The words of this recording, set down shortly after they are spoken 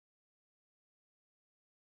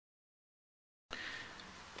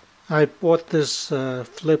I bought this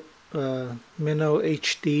flip Mino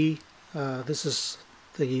HD. This is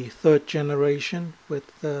the third generation with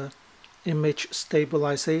image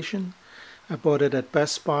stabilization. I bought it at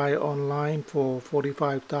Best Buy online for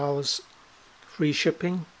 $45 free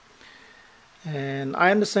shipping. And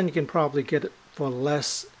I understand you can probably get it for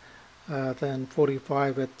less than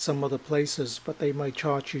 $45 at some other places, but they might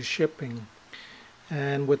charge you shipping.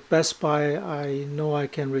 And with Best Buy, I know I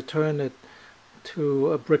can return it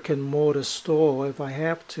to a brick and mortar store if I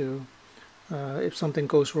have to, if something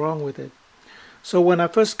goes wrong with it. So when I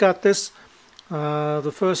first got this,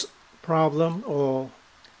 the first problem, or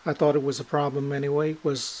I thought it was a problem anyway,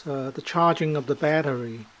 was the charging of the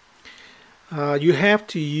battery. You have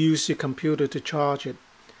to use your computer to charge it,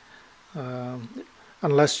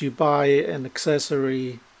 unless you buy an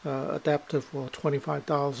accessory adapter for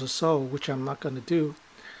 $25 or so, which I'm not going to do.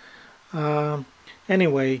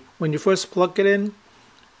 Anyway, when you first plug it in,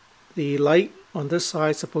 the light on this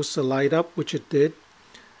side is supposed to light up, which it did,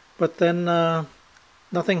 but then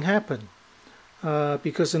nothing happened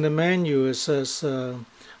because in the menu it says the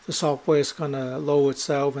software is going to lower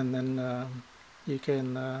itself and then you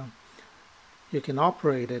can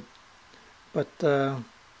operate it, but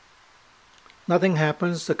nothing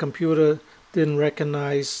happens. The computer didn't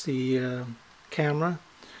recognize the camera,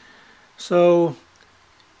 so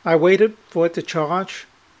I waited for it to charge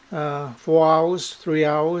 4 hours, 3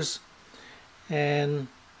 hours, and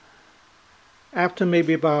after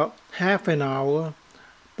maybe about half an hour,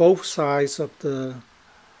 both sides of the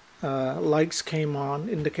lights came on,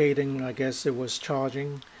 indicating, I guess, it was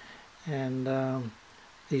charging, and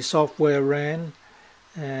the software ran,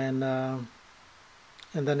 and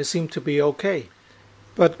then it seemed to be okay.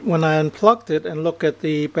 But when I unplugged it and looked at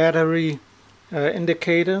the battery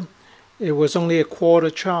indicator, it was only a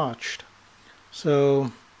quarter charged.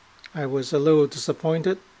 So I was a little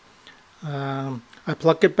disappointed. I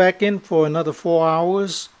plugged it back in for another 4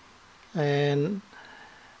 hours, and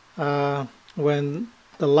when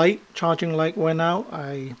the charging light went out,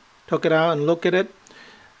 I took it out and looked at it.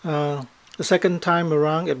 The second time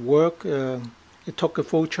around it worked. It took a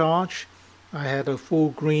full charge. I had a full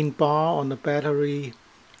green bar on the battery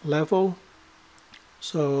level,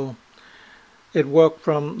 so it worked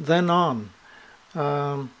from then on.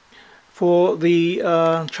 For the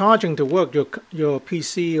charging to work, your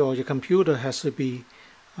PC or your computer has to be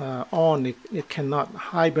on. It cannot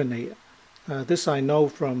hibernate. This I know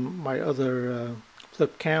from my other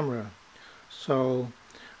flip camera. So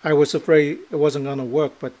I was afraid it wasn't going to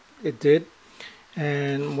work, but it did.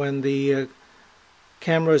 And when the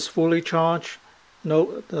camera is fully charged,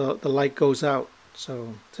 the light goes out.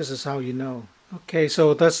 So this is how you know. Okay,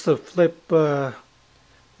 so that's the flip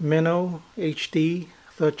Mino HD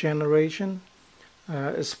third generation.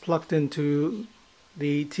 It's plugged into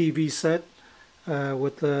the TV set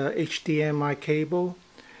with the HDMI cable.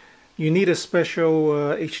 You need a special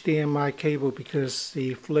HDMI cable because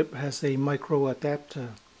the flip has a micro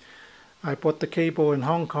adapter. I bought the cable in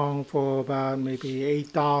Hong Kong for about maybe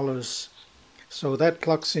 $8. So that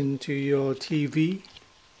plugs into your TV,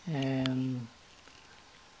 and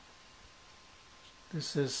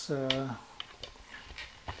this is the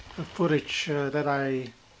footage that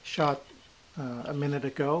I shot a minute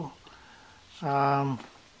ago.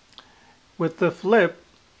 With the flip,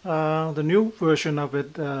 the new version of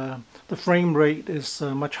it, the frame rate is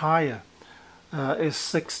much higher. It's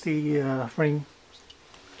 60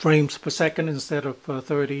 frames per second instead of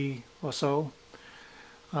 30 or so.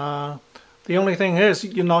 The only thing is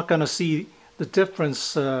you're not going to see the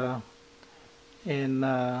difference in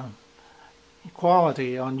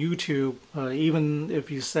quality on YouTube, even if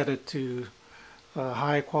you set it to a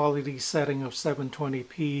high quality setting of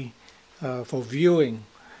 720p for viewing.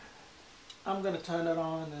 I'm going to turn it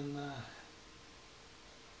on, and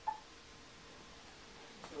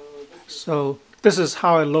so this is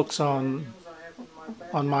how it looks on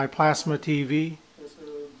my plasma TV. There's a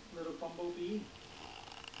little bumblebee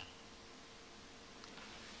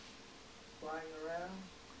flying around,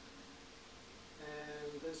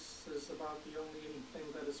 and this is about the only thing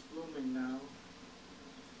that is blooming now.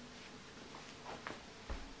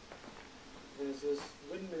 There's this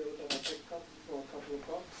windmill that I picked up for a couple of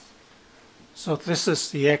bucks. So this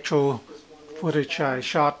is the actual footage I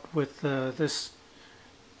shot with this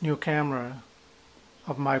new camera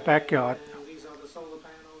of my backyard. And these are the solar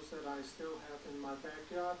panels that I still have in my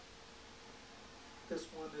backyard. This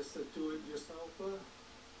one is the do-it-yourselfer.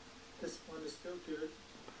 This one is still good.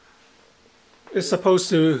 It's supposed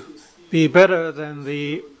to be better than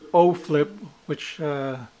the old flip, which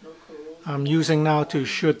I'm using now to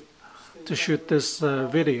shoot this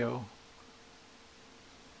video.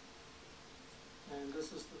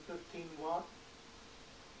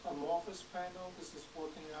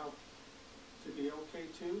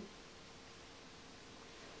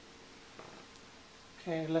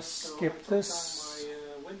 Okay, let's skip this.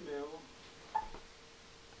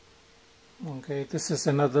 Okay, this is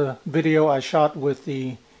another video I shot with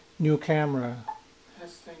the new camera.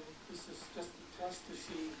 Testing. This is just a test to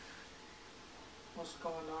see what's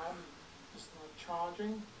going on. It's not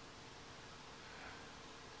charging.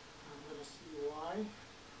 I'm going to see why.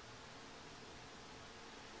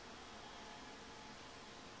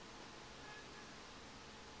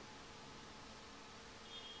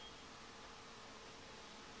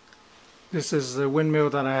 This is the windmill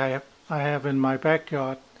that I have in my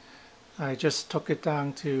backyard. I just took it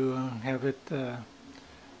down to have it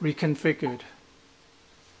reconfigured.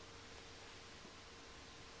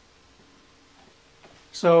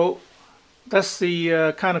 So that's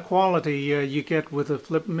the kind of quality you get with a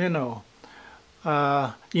flip Mino.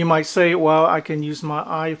 You might say, well, I can use my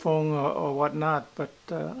iPhone or whatnot, but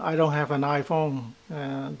I don't have an iPhone.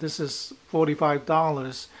 This is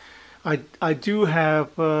 $45. I do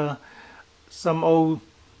have some old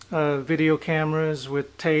video cameras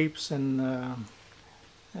with tapes and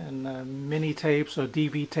mini tapes or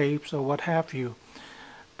DV tapes or what have you.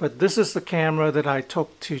 But this is the camera that I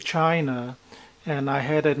took to China, and I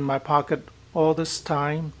had it in my pocket all this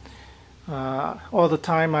time. All the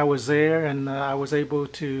time I was there, and I was able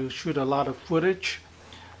to shoot a lot of footage.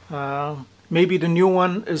 Maybe the new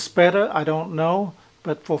one is better, I don't know.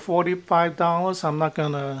 But for $45,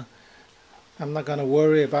 I'm not gonna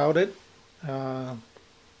worry about it.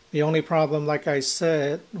 The only problem, like I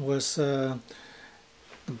said, was the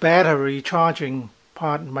battery charging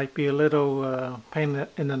part might be a little pain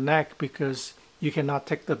in the neck, because you cannot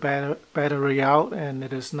take the battery out and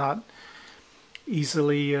it is not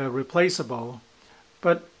easily replaceable.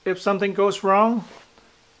 But if something goes wrong,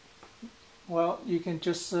 well, you can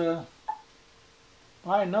just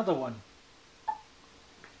buy another one.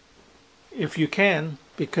 If you can,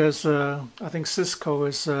 because I think Cisco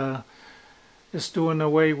is doing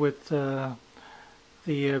away with the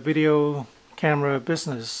video camera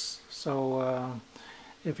business. So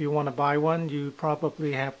if you want to buy one, you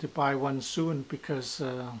probably have to buy one soon, because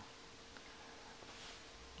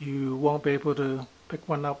you won't be able to pick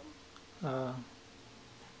one up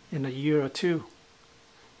in a year or two.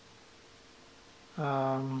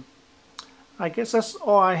 I guess that's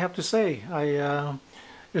all I have to say.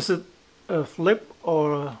 Is it a flip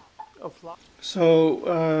or a flop?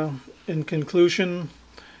 So in conclusion,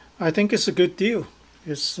 I think it's a good deal.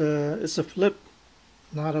 It's a flip,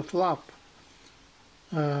 not a flop.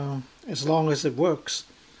 As long as it works.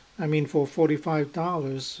 I mean, for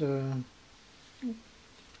 $45,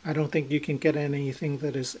 I don't think you can get anything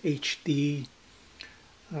that is HD,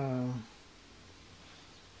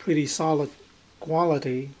 pretty solid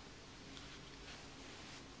quality,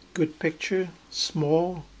 good picture,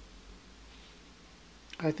 small.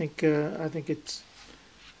 I think it's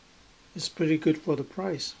pretty good for the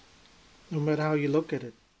price, no matter how you look at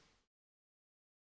it.